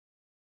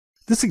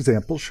This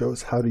example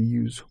shows how to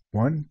use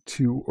 1,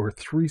 2, or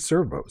 3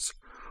 servos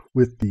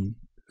with the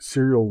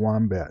Serial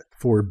Wombat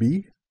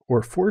 4B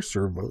or 4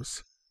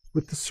 servos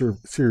with the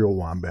Serial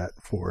Wombat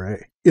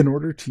 4A. In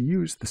order to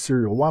use the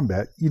Serial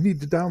Wombat, you need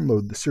to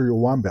download the Serial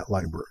Wombat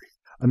Library.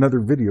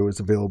 Another video is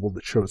available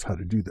that shows how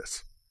to do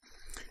this.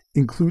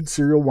 Include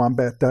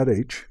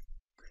SerialWombat.h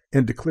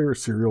and declare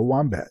Serial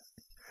Wombat.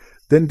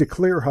 Then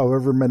declare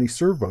however many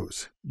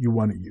servos you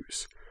want to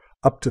use,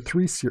 up to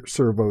 3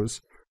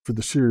 servos for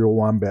the Serial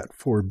Wombat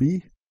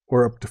 4B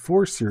or up to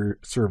 4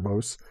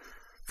 servos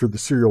for the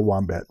Serial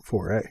Wombat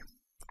 4A.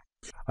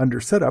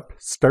 Under Setup,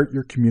 start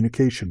your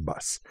communication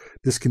bus.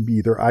 This can be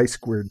either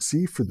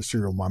I2C for the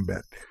Serial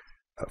Wombat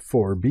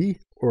 4B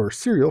or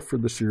Serial for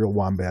the Serial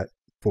Wombat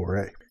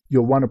 4A.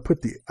 You'll want to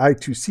put the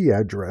I2C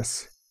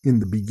address in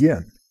the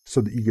begin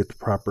so that you get the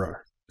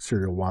proper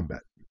Serial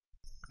Wombat.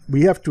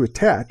 We have to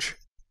attach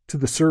to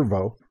the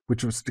servo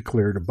which was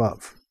declared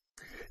above.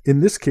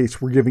 In this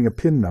case, we're giving a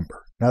pin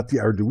number, not the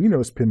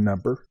Arduino's pin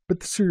number, but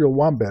the Serial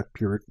Wombat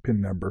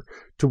pin number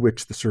to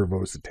which the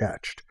servo is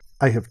attached.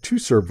 I have 2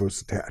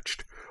 servos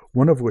attached,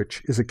 one of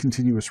which is a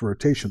continuous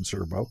rotation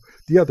servo,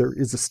 the other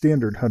is a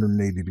standard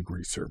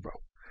 180-degree servo.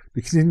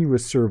 The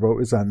continuous servo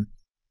is on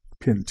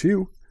pin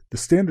 2, the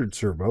standard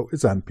servo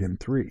is on pin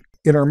 3.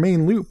 In our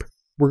main loop,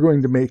 we're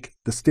going to make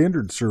the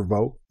standard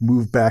servo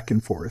move back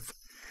and forth,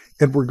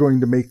 and we're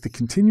going to make the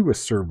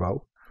continuous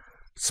servo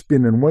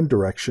spin in one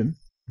direction,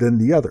 then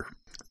the other.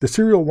 The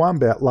Serial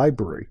Wombat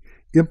library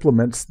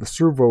implements the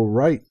servo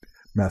write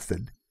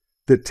method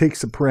that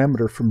takes a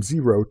parameter from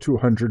 0 to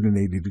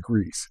 180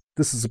 degrees.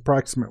 This is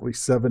approximately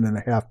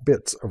 7.5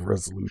 bits of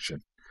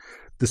resolution.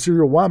 The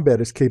Serial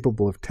Wombat is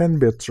capable of 10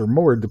 bits or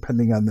more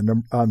depending on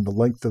the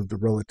length of the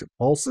relative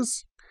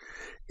pulses.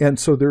 And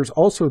so there's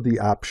also the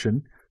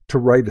option to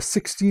write a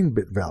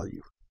 16-bit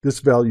value. This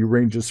value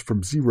ranges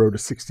from 0 to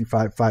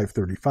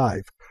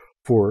 65,535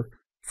 for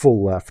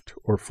full left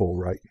or full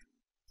right.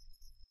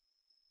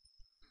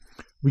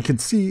 We can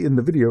see in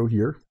the video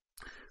here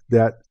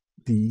that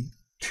the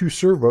 2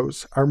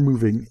 servos are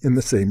moving in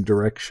the same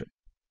direction.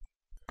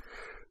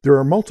 There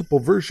are multiple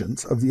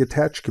versions of the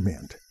attach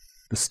command.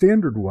 The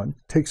standard one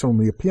takes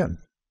only a pin.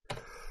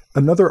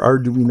 Another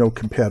Arduino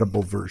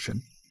compatible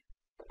version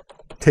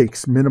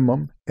takes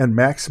minimum and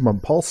maximum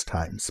pulse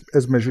times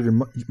as measured in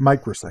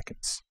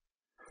microseconds.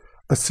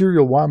 A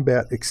Serial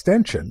Wombat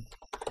extension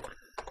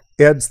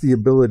adds the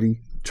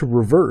ability to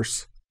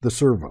reverse the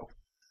servo.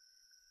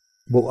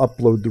 We'll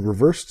upload the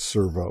reversed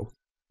servo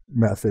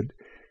method,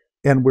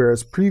 and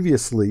whereas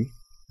previously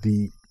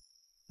the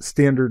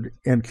standard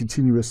and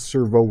continuous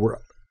servo were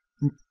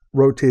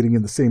rotating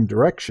in the same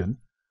direction,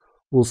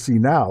 we'll see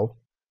now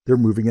they're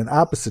moving in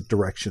opposite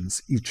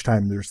directions each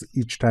time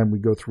we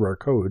go through our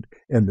code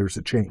and there's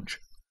a change.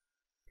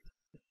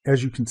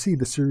 As you can see,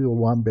 the Serial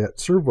Wombat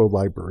Servo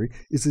library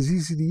is as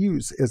easy to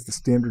use as the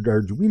standard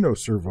Arduino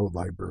Servo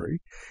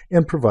library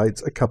and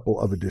provides a couple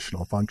of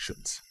additional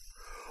functions.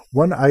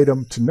 One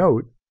item to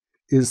note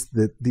is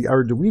that the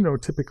Arduino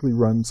typically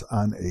runs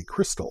on a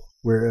crystal,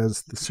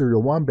 whereas the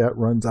Serial Wombat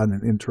runs on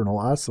an internal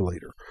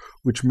oscillator,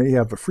 which may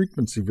have a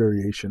frequency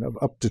variation of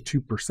up to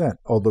 2%,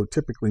 although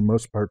typically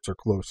most parts are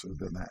closer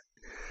than that.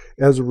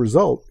 As a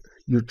result,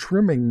 your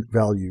trimming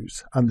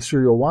values on the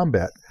Serial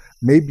Wombat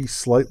may be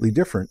slightly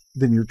different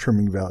than your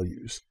trimming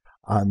values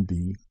on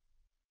the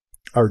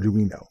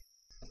Arduino.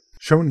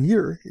 Shown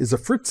here is a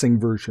fritzing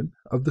version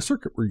of the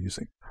circuit we're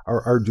using.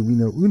 Our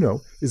Arduino Uno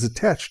is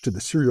attached to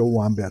the Serial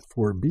Wombat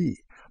 4B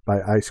by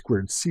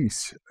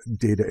I2C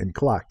data and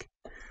clock.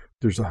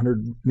 There's a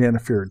 100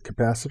 nanofarad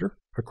capacitor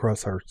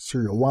across our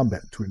Serial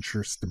Wombat to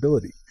ensure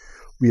stability.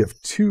 We have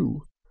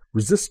 2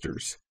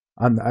 resistors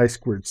on the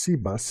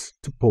I2C bus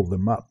to pull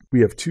them up.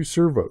 We have 2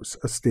 servos,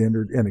 a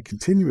standard and a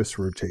continuous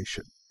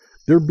rotation.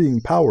 They're being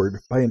powered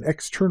by an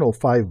external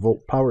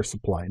 5-volt power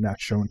supply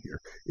not shown here.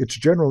 It's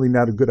generally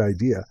not a good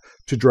idea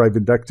to drive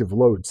inductive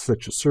loads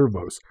such as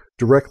servos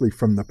directly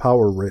from the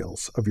power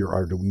rails of your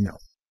Arduino.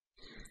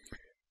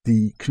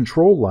 The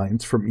control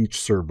lines from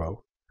each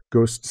servo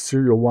goes to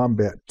Serial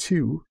Wombat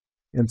 2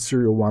 and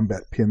Serial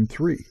Wombat pin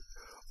 3.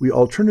 We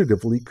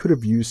alternatively could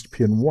have used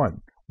pin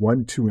 1.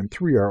 1, 2, and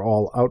 3 are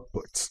all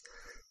outputs.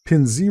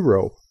 Pin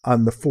 0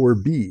 on the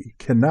 4B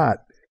cannot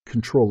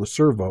control a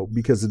servo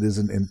because it is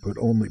an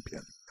input-only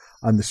pin.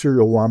 On the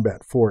Serial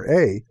Wombat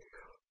 4A,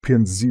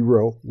 pins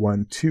 0,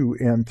 1, 2,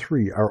 and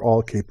 3 are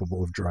all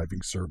capable of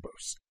driving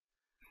servos.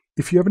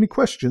 If you have any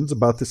questions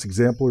about this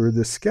example or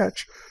this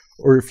sketch,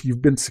 or if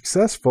you've been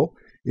successful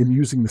in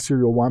using the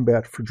Serial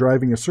Wombat for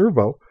driving a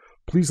servo,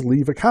 please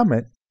leave a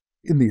comment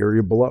in the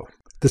area below.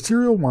 The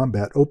Serial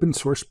Wombat open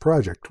source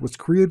project was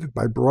created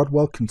by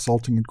Broadwell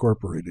Consulting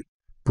Inc.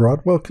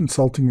 Broadwell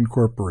Consulting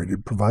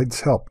Inc.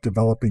 provides help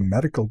developing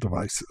medical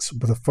devices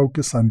with a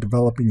focus on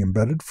developing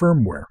embedded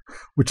firmware,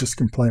 which is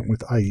compliant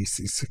with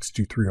IEC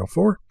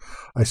 62304,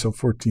 ISO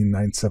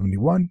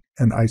 14971,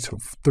 and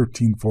ISO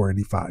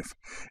 13485,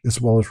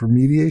 as well as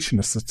remediation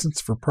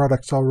assistance for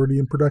products already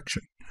in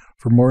production.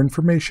 For more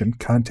information,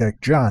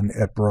 contact John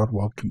at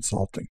Broadwell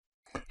Consulting.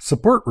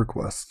 Support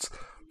requests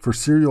for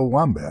Serial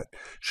Wombat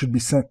should be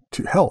sent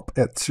to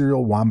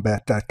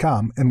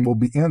help@serialwombat.com and will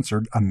be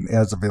answered on an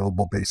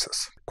as-available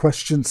basis.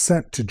 Questions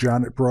sent to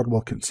John at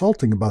Broadwell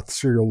Consulting about the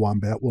Serial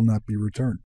Wombat will not be returned.